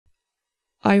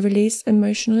I release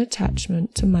emotional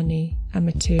attachment to money and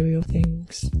material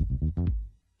things.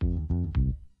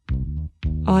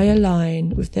 I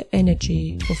align with the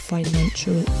energy of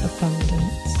financial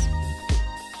abundance.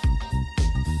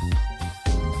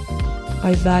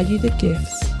 I value the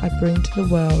gifts I bring to the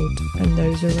world and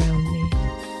those around me.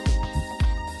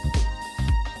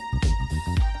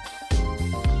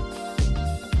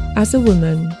 As a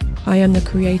woman, I am the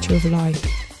creator of life.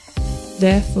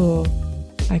 Therefore,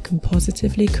 I can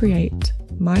positively create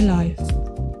my life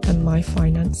and my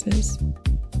finances.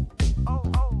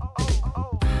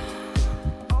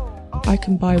 I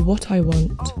can buy what I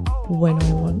want, when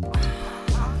I want.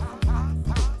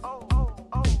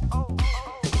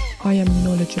 I am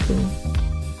knowledgeable.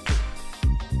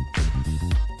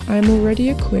 I am already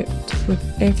equipped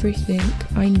with everything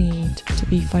I need to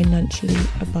be financially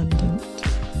abundant.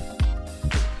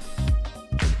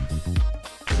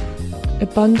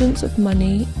 Abundance of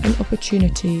money and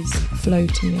opportunities flow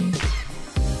to me.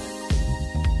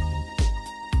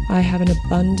 I have an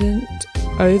abundant,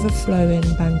 overflowing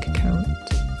bank account.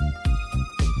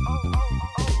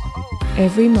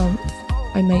 Every month,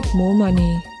 I make more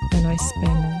money than I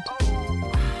spend.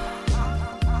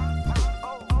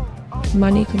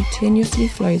 Money continuously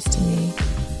flows to me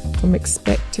from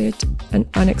expected and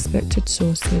unexpected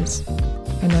sources,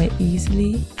 and I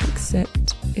easily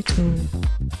accept it all.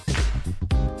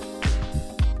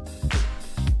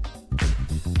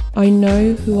 I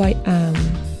know who I am,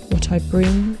 what I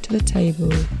bring to the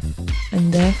table,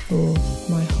 and therefore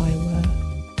my high worth.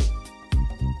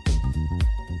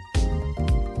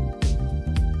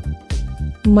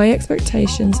 My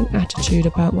expectations and attitude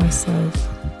about myself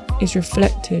is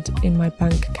reflected in my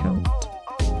bank account.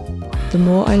 The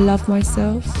more I love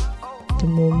myself, the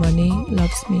more money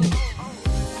loves me.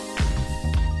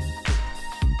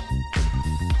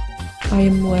 I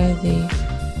am worthy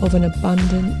of an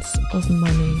abundance of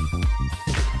money.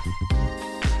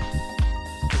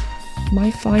 My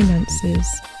finances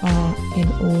are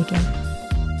in order.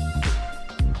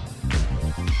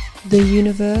 The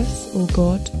universe, or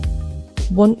God,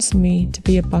 wants me to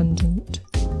be abundant,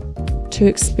 to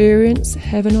experience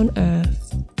heaven on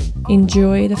earth,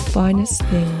 enjoy the finest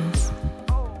things,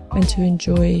 and to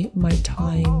enjoy my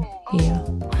time here.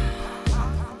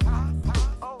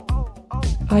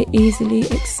 I easily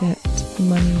accept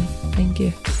money and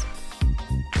gifts.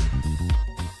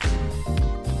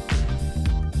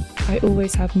 I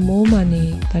always have more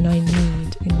money than I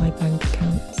need in my bank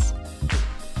accounts.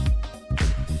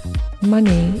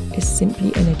 Money is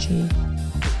simply energy.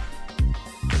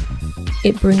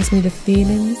 It brings me the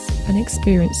feelings and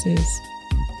experiences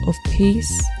of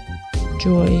peace,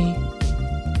 joy,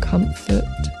 comfort,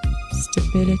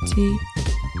 stability,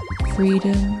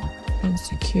 freedom, and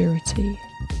security.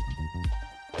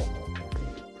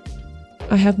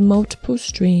 I have multiple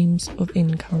streams of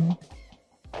income.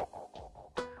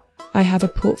 I have a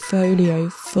portfolio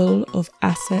full of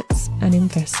assets and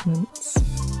investments.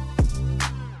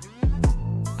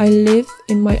 I live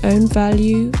in my own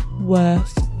value,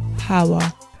 worth,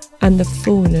 power, and the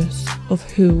fullness of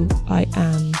who I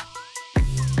am.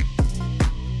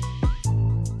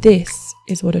 This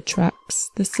is what attracts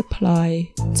the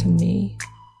supply to me.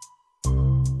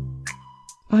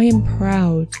 I am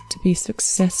proud to be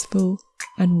successful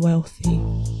and wealthy.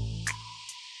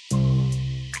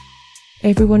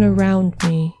 Everyone around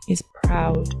me is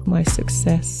proud of my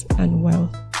success and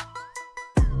wealth.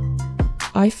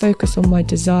 I focus on my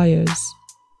desires,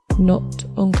 not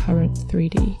on current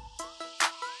 3D.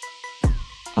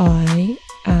 I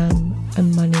am a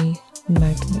money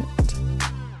magnet,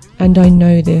 and I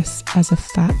know this as a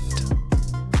fact.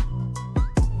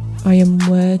 I am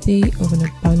worthy of an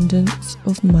abundance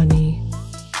of money.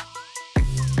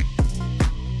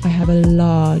 I have a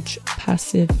large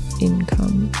passive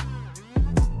income.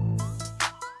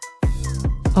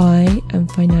 I am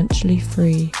financially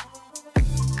free.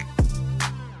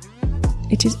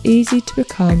 It is easy to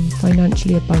become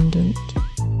financially abundant.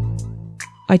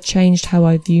 I changed how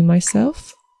I view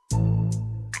myself.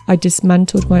 I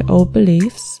dismantled my old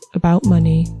beliefs about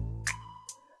money,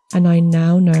 and I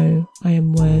now know I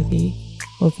am worthy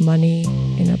of money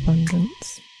in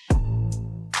abundance.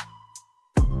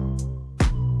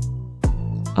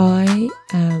 I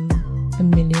am a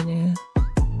millionaire.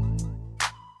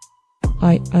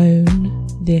 I own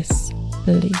this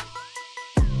belief.